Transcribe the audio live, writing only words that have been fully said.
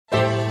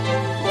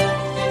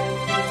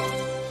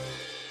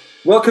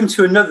Welcome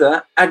to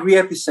another Agri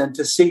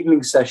Epicenter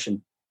seedling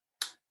session.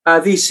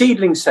 These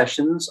seedling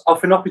sessions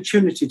offer an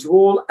opportunity to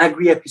all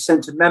Agri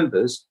Epicenter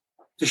members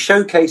to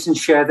showcase and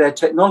share their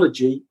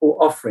technology or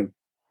offering,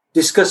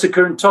 discuss a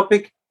current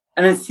topic,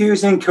 and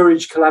enthuse and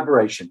encourage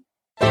collaboration.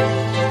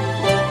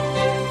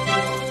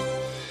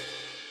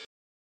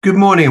 Good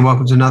morning and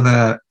welcome to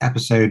another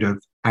episode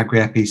of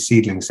Agri Epi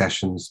Seedling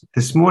Sessions.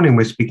 This morning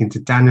we're speaking to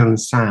Daniel and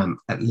Sam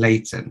at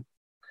Leighton.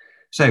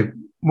 So,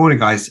 morning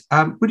guys.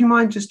 Would you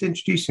mind just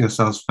introducing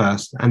yourselves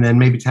first and then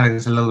maybe telling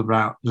us a little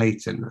about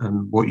Leighton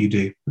and what you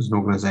do as an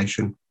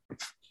organisation?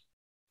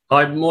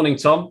 Hi, morning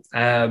Tom.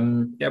 My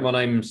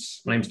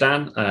name's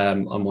Dan.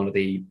 I'm one of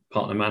the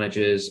partner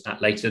managers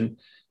at Leighton.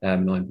 I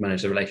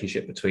manage the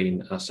relationship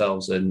between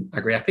ourselves and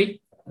Agri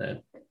Epi.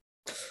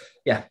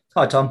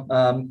 Hi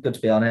Tom. Good to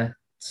be on here.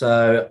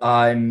 So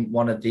I'm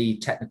one of the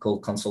technical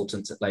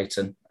consultants at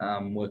Leighton,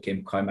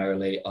 working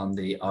primarily on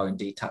the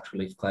R&D tax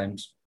relief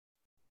claims.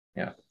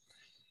 Yeah.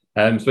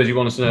 Suppose you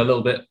want us to know a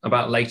little bit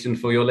about Leighton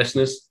for your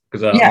listeners?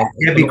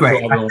 It'd be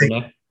great.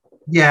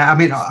 I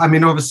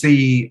mean,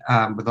 obviously,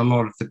 with a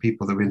lot of the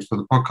people that are into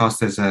the podcast,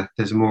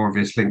 there's a more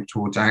obvious link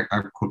towards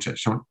agriculture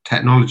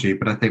technology.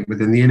 But I think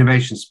within the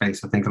innovation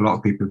space, I think a lot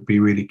of people would be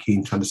really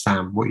keen to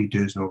understand what you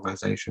do as an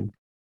organisation.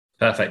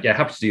 Perfect. Yeah,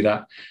 happy to do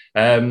that.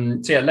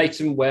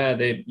 Leighton, we're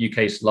the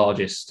UK's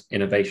largest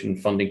innovation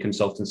funding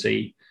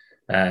consultancy.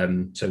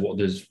 So what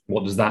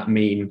does that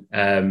mean?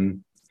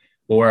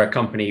 We're a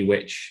company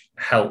which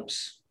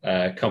helps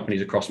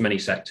companies across many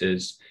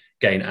sectors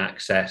gain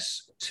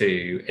access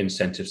to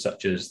incentives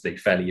such as the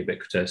fairly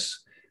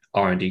ubiquitous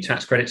R&D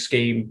tax credit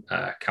scheme,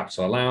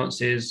 capital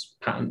allowances,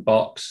 patent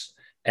box,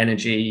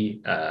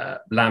 energy,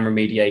 land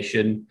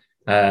remediation.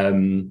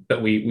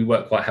 But we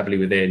work quite heavily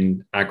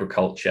within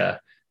agriculture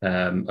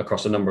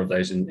across a number of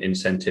those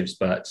incentives.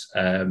 But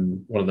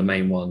one of the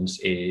main ones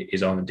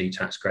is R&D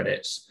tax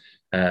credits.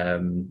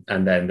 And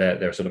then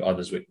there are sort of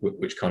others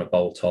which kind of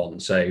bolt on.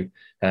 So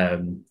I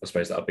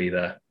suppose that'll be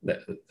the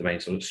main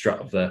sort of strut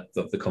of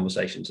the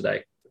conversation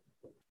today.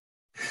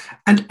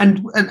 And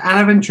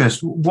out of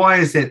interest, why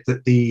is it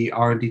that the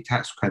R&D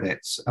tax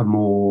credits are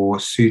more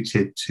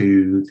suited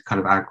to the kind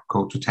of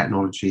agriculture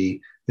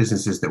technology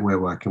businesses that we're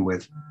working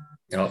with?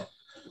 I'll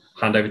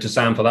hand over to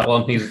Sam for that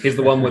one. He's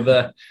the one with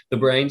the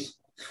brains.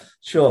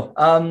 Sure.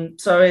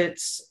 So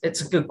it's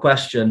a good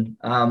question.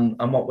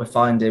 And what we're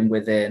finding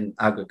within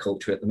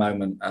agriculture at the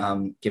moment,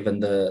 given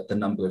the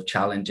number of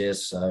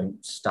challenges, so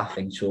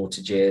staffing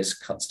shortages,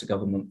 cuts to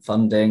government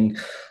funding,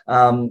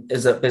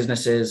 is that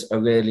businesses are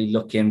really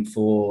looking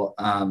for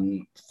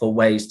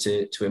ways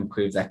to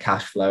improve their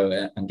cash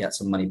flow and get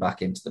some money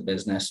back into the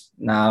business.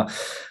 Now,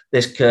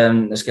 this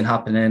can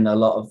happen in a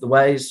lot of the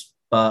ways.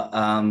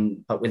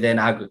 But within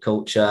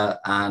agriculture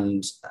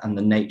and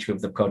the nature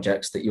of the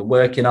projects that you're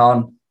working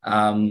on,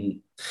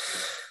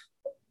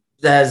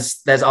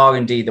 there's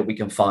R&D that we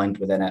can find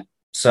within it.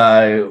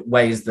 So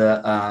ways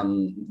that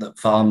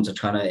farms are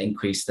trying to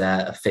increase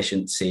their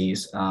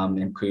efficiencies,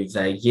 improve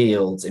their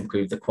yields,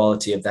 improve the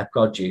quality of their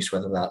produce,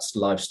 whether that's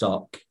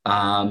livestock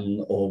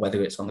or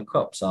whether it's on the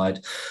crop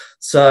side.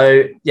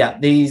 So yeah,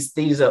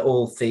 these are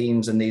all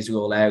themes and these are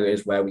all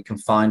areas where we can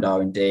find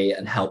R&D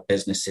and help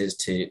businesses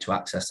to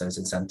access those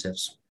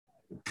incentives.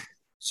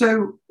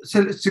 So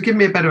give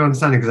me a better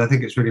understanding, because I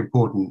think it's really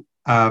important.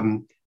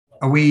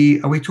 Are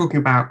we talking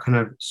about kind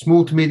of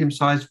small to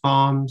medium-sized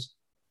farms,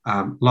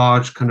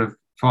 large kind of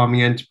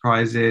farming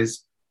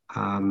enterprises,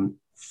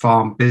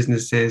 farm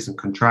businesses and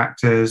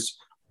contractors,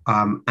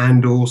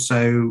 and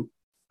also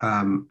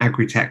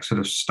agri-tech sort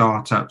of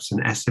startups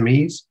and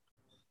SMEs?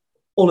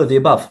 All of the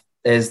above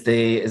is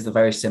the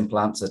very simple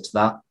answer to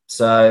that.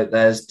 So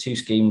there's two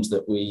schemes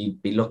that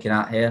we'd be looking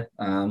at here.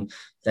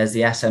 There's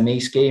the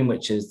SME scheme,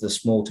 which is the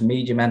small to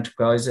medium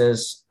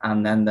enterprises,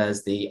 and then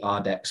there's the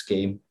RDEC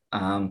scheme.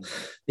 The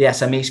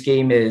SME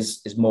scheme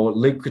is more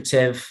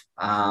lucrative,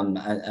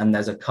 and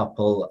there's a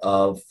couple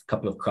of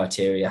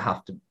criteria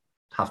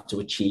have to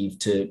achieve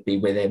to be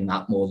within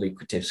that more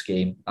lucrative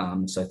scheme.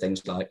 So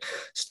things like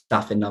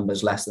staffing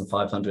numbers less than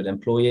 500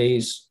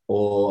 employees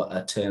or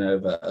a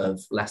turnover of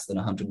less than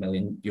 100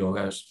 million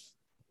euros.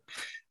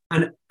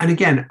 And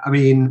again, I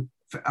mean,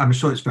 I'm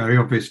sure it's very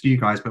obvious for you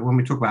guys, but when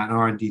we talk about an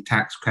R&D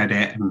tax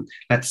credit, and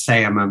let's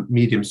say I'm a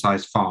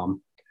medium-sized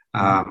farm,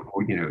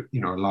 or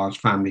a large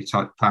family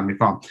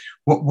farm,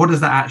 what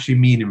does that actually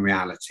mean in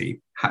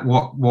reality?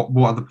 What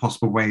are the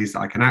possible ways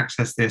that I can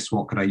access this?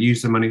 What could I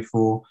use the money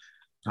for?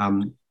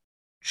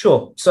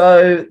 Sure.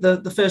 So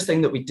the first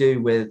thing that we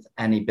do with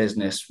any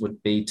business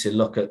would be to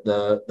look at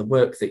the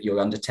work that you're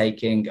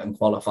undertaking and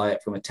qualify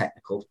it from a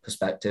technical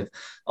perspective.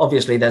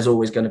 Obviously, there's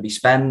always going to be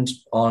spend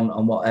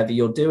on whatever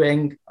you're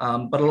doing,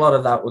 but a lot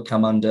of that would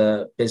come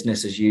under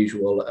business as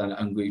usual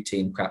and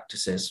routine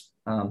practices.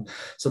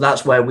 So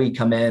that's where we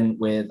come in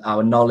with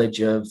our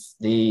knowledge of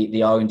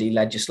the R&D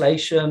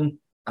legislation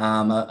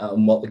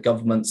and what the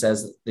government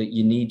says that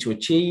you need to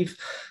achieve.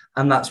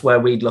 And that's where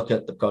we'd look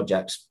at the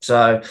projects.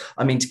 So,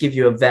 I mean, to give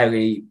you a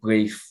very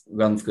brief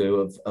run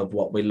through of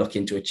what we're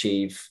looking to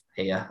achieve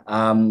here,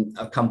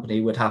 a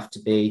company would have to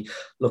be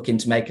looking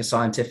to make a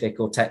scientific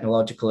or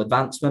technological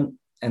advancement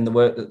in the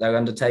work that they're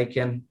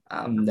undertaking.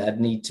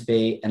 There'd need to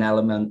be an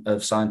element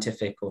of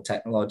scientific or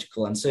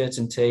technological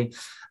uncertainty,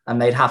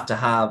 and they'd have to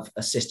have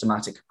a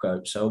systematic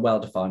approach, so a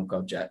well-defined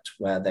project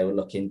where they were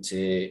looking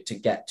to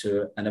get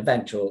to an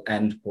eventual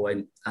end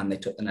point, and they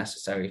took the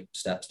necessary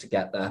steps to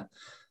get there.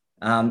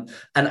 And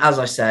as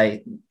I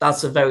say,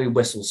 that's a very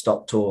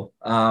whistle-stop tour.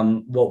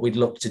 What we'd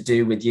look to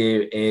do with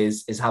you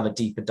is have a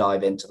deeper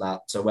dive into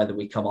that. So whether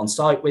we come on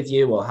site with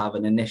you or have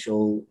an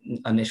initial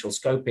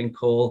scoping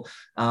call,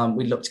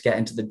 we'd look to get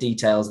into the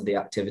details of the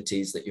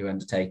activities that you're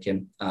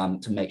undertaking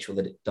to make sure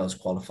that it does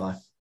qualify.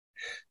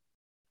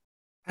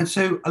 And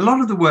so a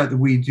lot of the work that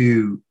we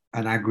do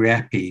at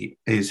AgriEpi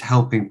is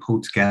helping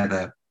pull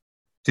together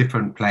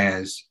different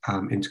players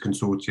into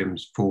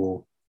consortiums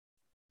for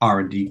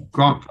R&D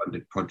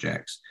grant-funded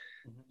projects.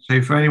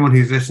 So for anyone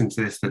who's listening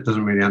to this that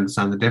doesn't really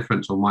understand the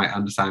difference or might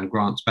understand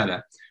grants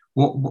better,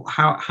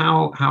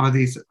 how are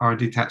these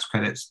R&D tax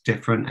credits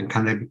different, and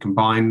can they be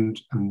combined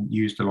and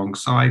used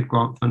alongside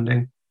grant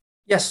funding?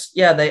 Yes,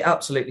 yeah, they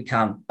absolutely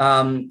can.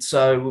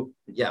 So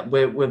yeah,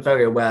 we're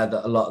very aware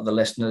that a lot of the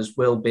listeners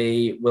will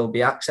be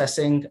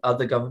accessing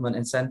other government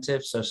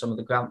incentives, so some of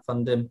the grant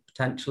funding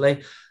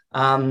potentially.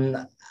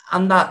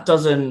 And that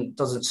doesn't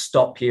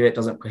stop you, it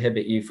doesn't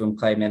prohibit you from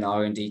claiming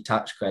R&D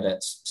tax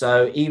credits.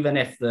 So even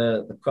if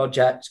the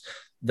project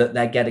that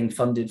they're getting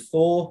funded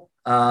for,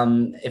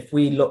 if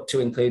we look to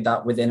include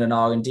that within an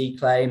R&D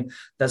claim,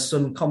 there's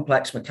some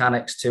complex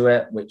mechanics to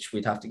it, which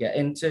we'd have to get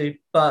into,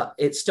 but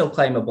it's still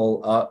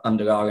claimable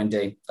under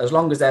R&D. As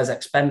long as there's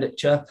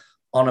expenditure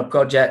on a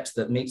project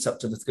that meets up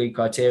to the 3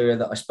 criteria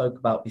that I spoke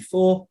about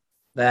before,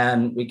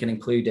 then we can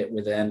include it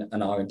within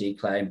an R&D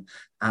claim,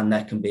 and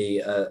there can be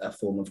a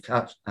form of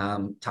tax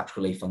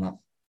relief on that.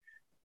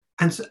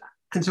 And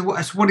so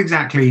what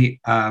exactly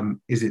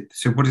is it?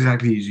 So what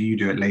exactly do you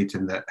do at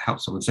Leighton that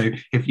helps someone? So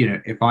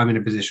if I'm in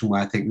a position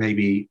where I think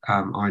maybe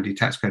R&D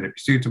tax credit would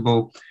be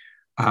suitable,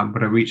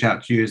 but I reach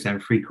out to you, is there a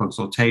free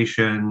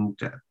consultation?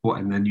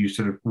 And then you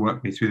sort of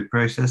work me through the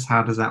process?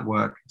 How does that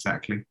work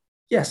exactly?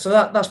 Yeah, so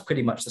that's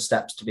pretty much the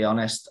steps, to be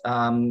honest.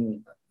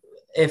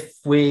 If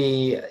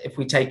we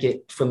take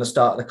it from the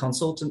start of the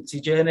consultancy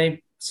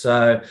journey,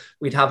 so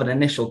we'd have an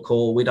initial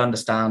call, we'd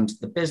understand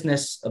the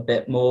business a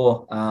bit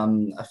more,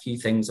 a few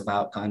things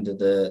about kind of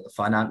the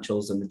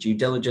financials and the due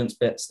diligence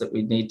bits that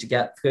we'd need to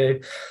get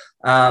through.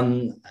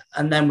 And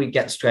then we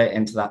get straight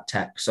into that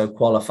tech, so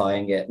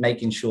qualifying it,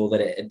 making sure that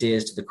it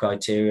adheres to the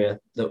criteria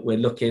that we're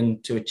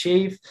looking to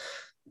achieve.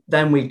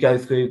 Then we go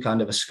through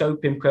kind of a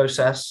scoping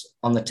process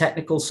on the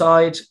technical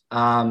side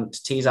to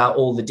tease out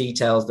all the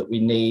details that we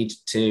need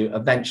to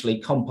eventually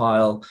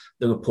compile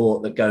the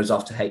report that goes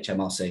off to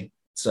HMRC.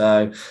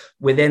 So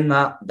within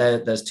that,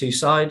 there's 2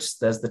 sides.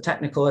 There's the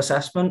technical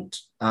assessment,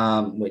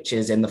 which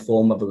is in the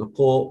form of a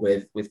report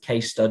with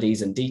case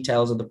studies and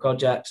details of the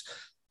project.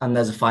 And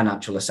there's a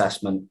financial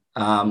assessment,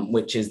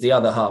 which is the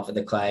other half of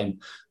the claim,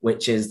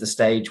 which is the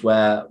stage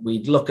where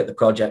we'd look at the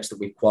projects that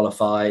we've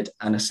qualified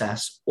and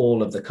assess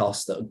all of the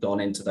costs that have gone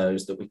into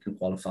those that we can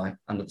qualify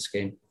under the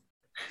scheme.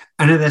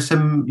 And are there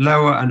some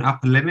lower and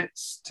upper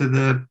limits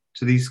to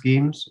these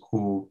schemes,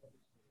 or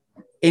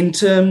in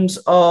terms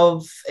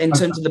of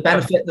the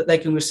benefit that they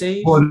can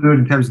receive? Or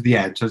in terms of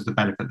the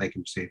benefit they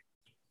can receive?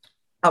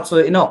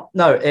 Absolutely not.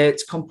 No,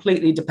 it's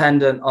completely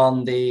dependent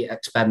on the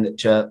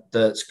expenditure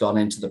that's gone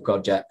into the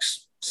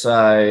projects.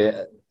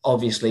 So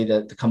obviously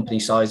the company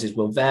sizes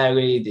will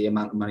vary, the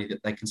amount of money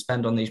that they can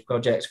spend on these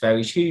projects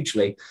varies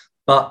hugely.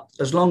 But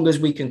as long as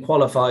we can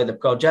qualify the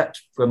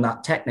project from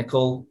that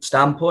technical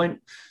standpoint,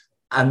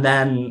 and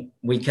then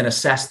we can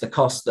assess the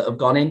costs that have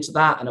gone into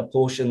that and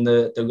apportion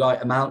the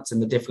right amounts in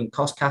the different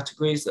cost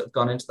categories that have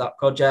gone into that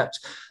project,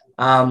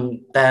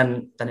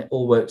 then it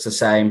all works the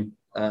same.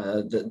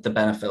 The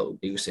benefit will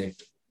be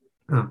received.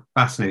 Oh,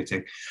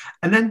 fascinating.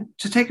 And then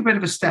to take a bit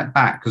of a step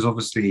back, because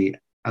obviously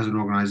as an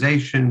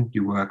organisation,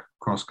 you work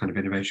across kind of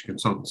innovation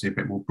consultancy a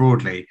bit more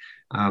broadly.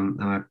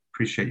 And I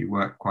appreciate you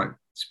work quite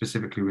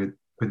specifically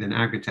within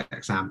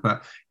Agritech, Sam,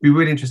 but it'd be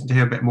really interesting to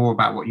hear a bit more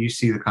about what you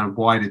see the kind of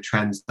wider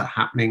trends that are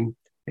happening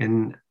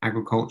in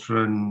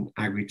agriculture and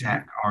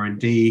agri-tech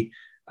R&D,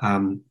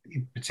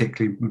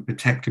 particularly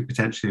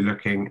potentially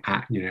looking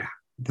at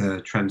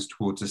the trends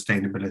towards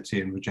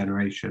sustainability and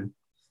regeneration.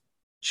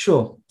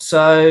 Sure.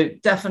 So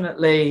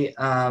definitely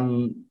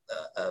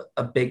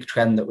a big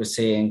trend that we're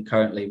seeing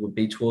currently would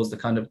be towards the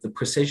kind of the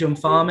precision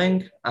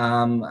farming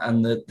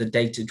and the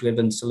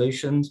data-driven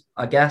solutions,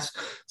 I guess.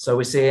 So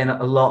we're seeing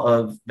a lot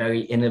of very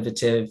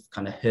innovative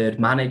kind of herd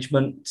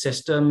management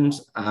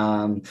systems,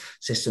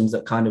 systems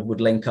that kind of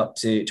would link up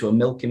to a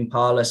milking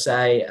parlour,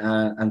 say,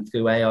 and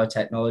through AI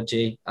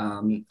technology,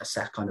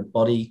 assess kind of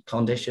body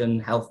condition,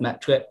 health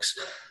metrics.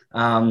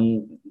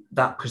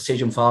 That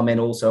precision farming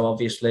also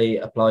obviously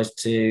applies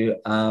to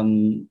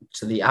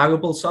the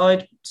arable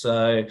side.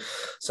 So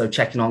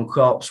checking on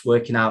crops,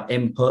 working out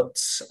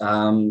inputs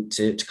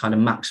to kind of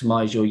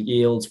maximize your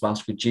yields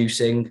whilst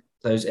reducing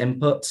those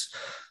inputs.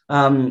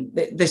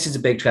 This is a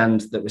big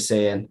trend that we're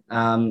seeing.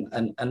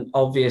 And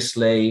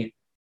obviously,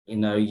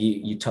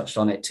 you touched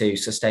on it too.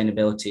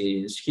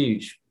 Sustainability is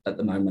huge at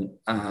the moment.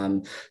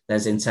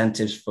 There's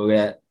incentives for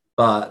it,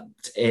 but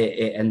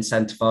it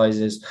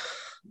incentivizes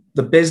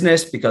the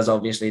business because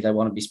obviously they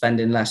want to be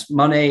spending less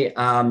money,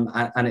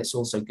 and it's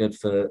also good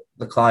for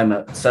the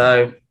climate.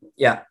 So,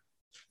 yeah.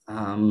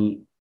 Well,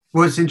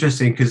 it's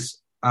interesting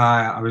because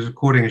I was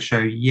recording a show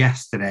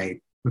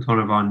yesterday with one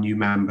of our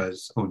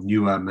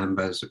newer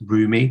members,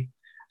 Rumi,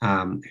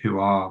 who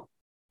are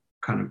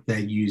they're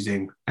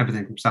using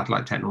everything from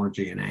satellite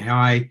technology and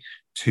AI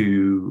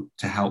to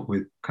help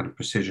with kind of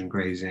precision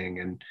grazing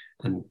and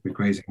with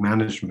grazing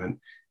management,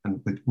 and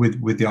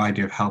with the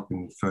idea of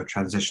helping for a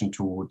transition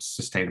towards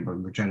sustainable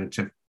and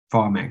regenerative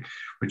farming,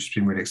 which has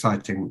been really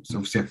exciting. It's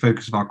obviously a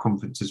focus of our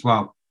conference as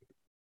well.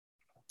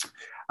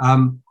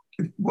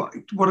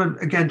 What I'm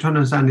again trying to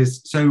understand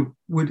is, so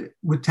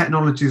with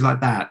technologies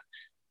like that,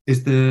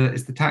 is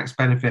the tax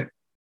benefit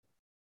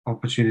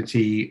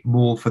opportunity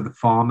more for the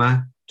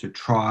farmer to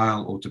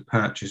trial or to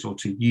purchase or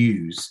to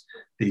use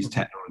these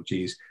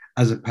technologies,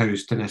 as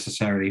opposed to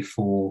necessarily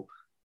for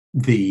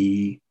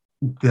the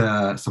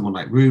someone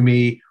like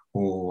Rumi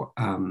or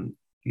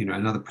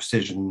another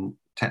precision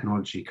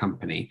technology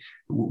company?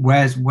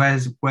 Where's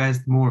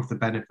more of the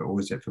benefit, or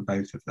is it for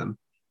both of them?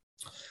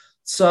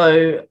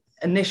 So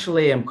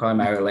initially and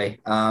primarily,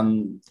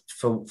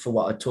 for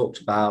what I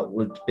talked about,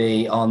 would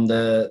be on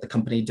the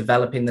company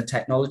developing the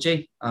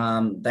technology.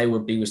 They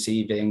would be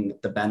receiving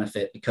the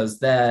benefit because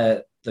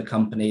they're the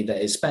company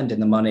that is spending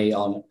the money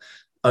on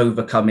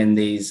overcoming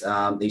these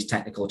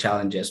technical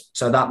challenges.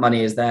 So that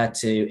money is there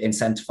to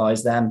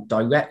incentivize them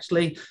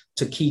directly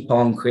to keep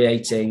on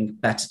creating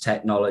better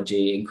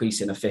technology,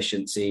 increasing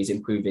efficiencies,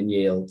 improving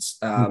yields.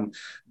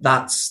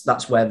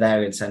 That's where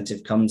their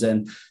incentive comes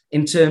in.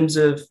 In terms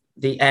of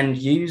the end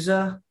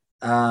user,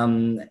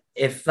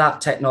 if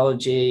that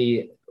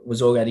technology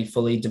was already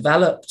fully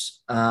developed,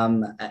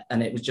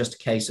 and it was just a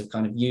case of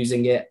kind of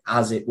using it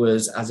as it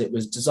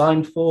was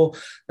designed for,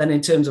 then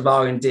in terms of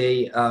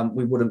R&D,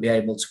 we wouldn't be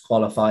able to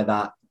qualify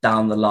that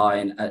down the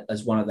line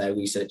as one of their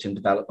research and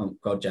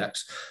development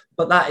projects.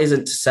 But that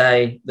isn't to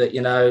say that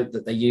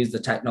that they use the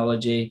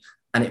technology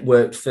and it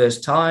worked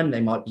first time.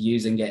 They might be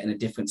using it in a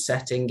different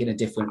setting, in a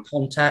different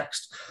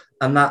context.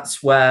 And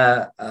that's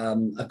where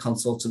a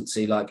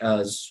consultancy like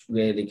us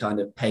really kind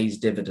of pays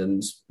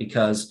dividends,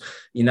 because,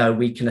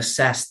 we can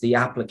assess the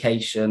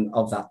application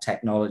of that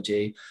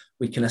technology.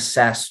 We can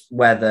assess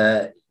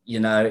whether,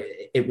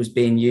 it was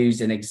being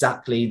used in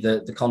exactly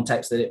the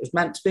context that it was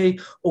meant to be,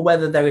 or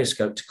whether there is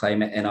scope to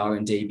claim it in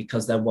R&D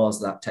because there was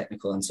that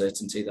technical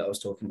uncertainty that I was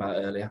talking about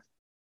earlier.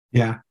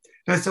 Yeah.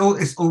 It's all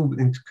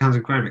kind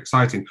of kind of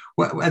exciting.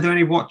 Are there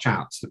any watch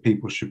outs that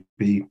people should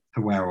be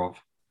aware of?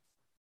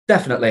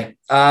 Definitely.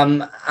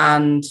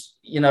 And,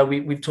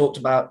 we've talked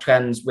about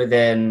trends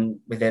within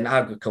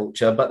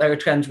agriculture, but there are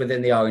trends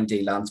within the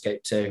R&D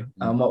landscape too.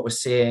 What we're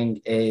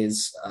seeing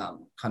is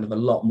kind of a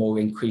lot more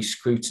increased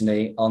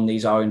scrutiny on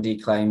these R&D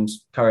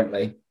claims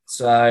currently.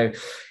 So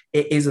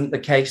it isn't the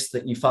case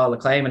that you file a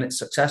claim and it's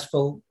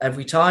successful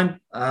every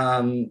time.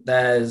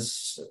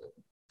 There's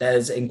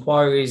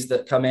inquiries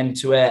that come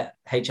into it.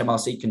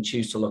 HMRC can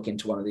choose to look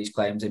into one of these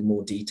claims in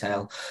more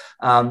detail.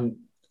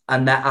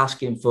 And they're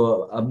asking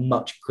for a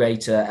much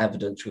greater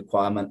evidence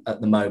requirement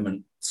at the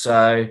moment.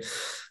 So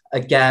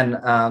again,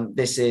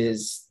 this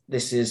is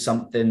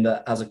something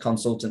that as a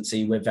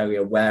consultancy, we're very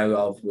aware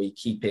of. We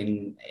keep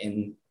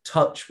in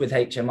touch with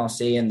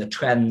HMRC and the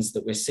trends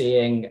that we're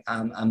seeing.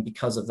 And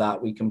because of that,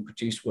 we can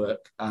produce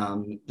work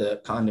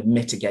that kind of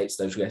mitigates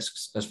those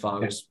risks as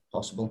far as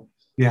possible.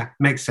 Yeah,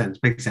 makes sense.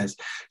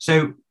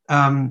 So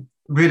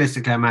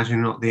realistically, I imagine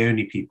you're not the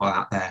only people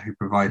out there who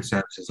provide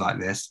services like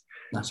this.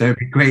 No. So it'd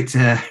be great to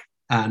hear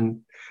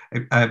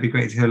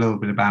a little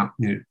bit about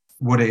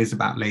what it is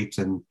about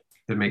Leighton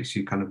that makes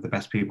you kind of the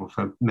best people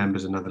for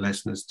members and other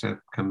listeners to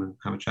come and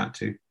have a chat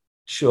to.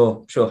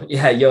 Sure.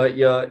 Yeah,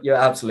 you're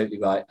absolutely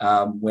right.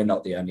 We're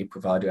not the only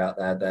provider out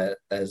there.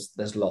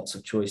 There's lots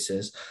of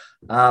choices.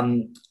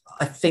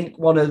 I think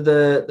one of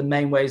the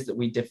main ways that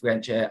we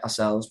differentiate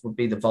ourselves would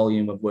be the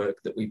volume of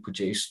work that we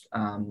produce.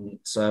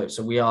 So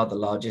we are the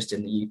largest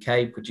in the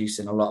UK,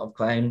 producing a lot of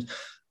claims.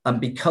 And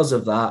because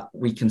of that,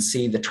 we can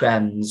see the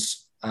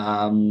trends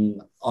on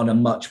a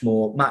much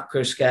more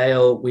macro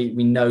scale. We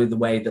know the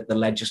way that the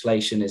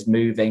legislation is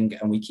moving,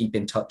 and we keep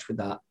in touch with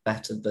that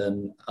better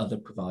than other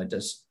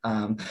providers.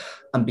 And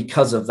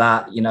because of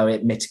that,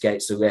 it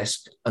mitigates the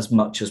risk as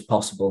much as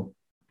possible.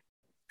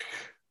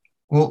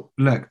 Well,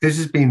 look, this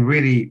has been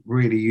really,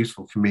 really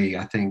useful for me.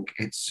 I think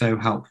it's so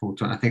helpful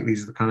I think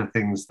these are the kind of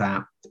things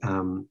that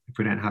if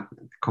we don't have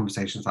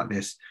conversations like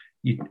this,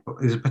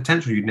 there's a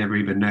potential you'd never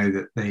even know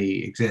that they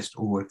exist,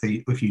 or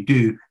if you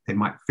do, they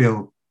might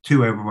feel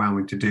too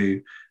overwhelming to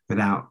do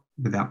without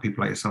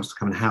people like yourselves to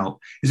come and help.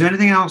 Is there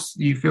anything else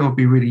you feel would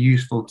be really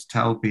useful to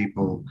tell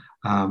people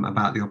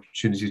about the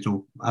opportunities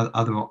or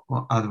other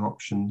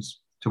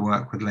options to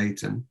work with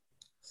Leighton?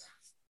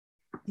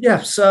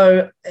 Yeah,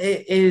 so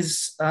it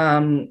is.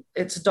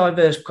 It's a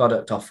diverse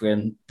product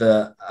offering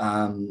that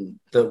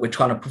we're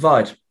trying to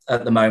provide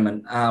at the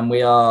moment.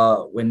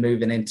 We're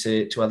moving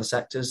into other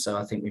sectors. So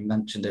I think we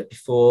mentioned it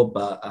before,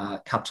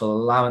 but capital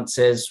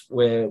allowances.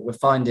 We're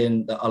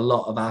finding that a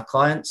lot of our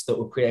clients that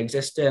were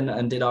pre-existing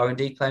and did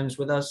R&D claims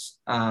with us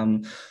are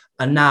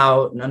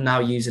now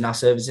using our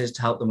services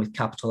to help them with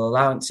capital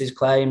allowances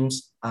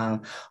claims. I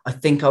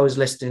think I was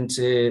listening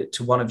to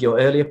one of your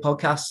earlier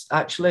podcasts,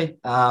 actually,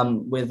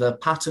 with a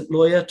patent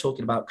lawyer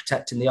talking about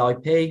protecting the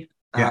IP.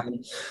 Yeah.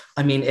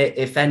 I mean,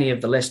 if any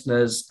of the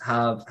listeners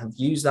have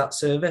used that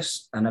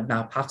service and have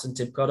now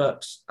patented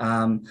products,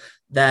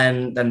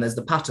 then there's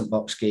the patent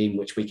box scheme,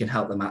 which we can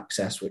help them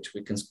access, which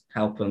we can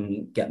help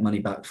them get money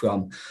back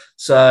from.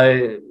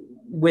 So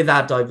with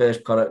our diverse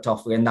product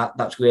offering,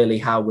 that's really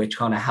how we're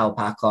trying to help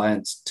our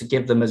clients to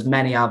give them as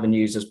many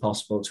avenues as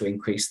possible to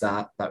increase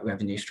that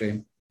revenue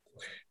stream.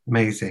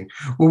 Amazing.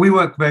 Well, we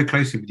work very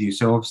closely with you.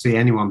 So obviously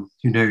anyone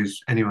who knows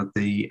any of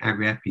the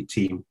AgriEpi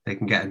team, they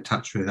can get in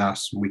touch with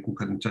us and we can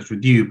put in touch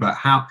with you. But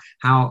how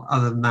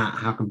other than that,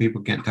 how can people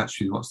get in touch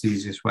with you? What's the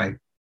easiest way?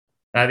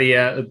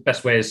 The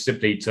best way is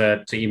simply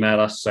to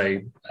email us. So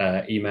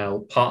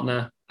email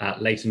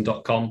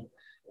partner@leighton.com.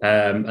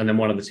 And then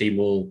one of the team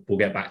will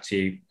get back to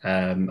you.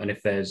 And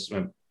if there's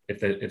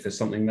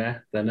something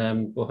there,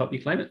 then we'll help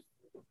you claim it.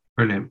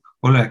 Brilliant.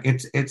 Well, look,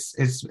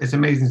 it's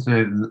amazing to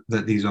know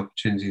that these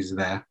opportunities are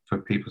there for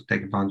people to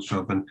take advantage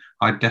of, and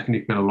I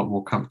definitely feel a lot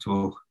more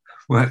comfortable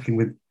working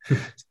with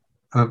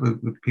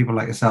people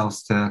like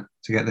yourselves to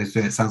get those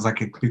through. It sounds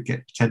like it could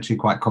get potentially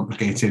quite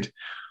complicated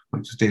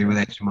when just dealing with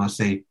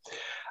HMRC.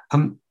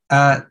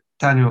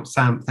 Daniel,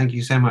 Sam, thank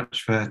you so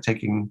much for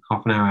taking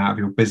half an hour out of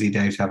your busy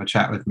day to have a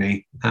chat with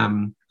me.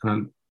 And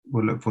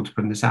we'll look forward to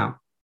putting this out.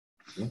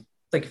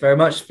 Thank you very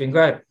much. It's been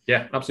great.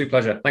 Yeah, absolute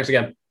pleasure. Thanks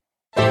again.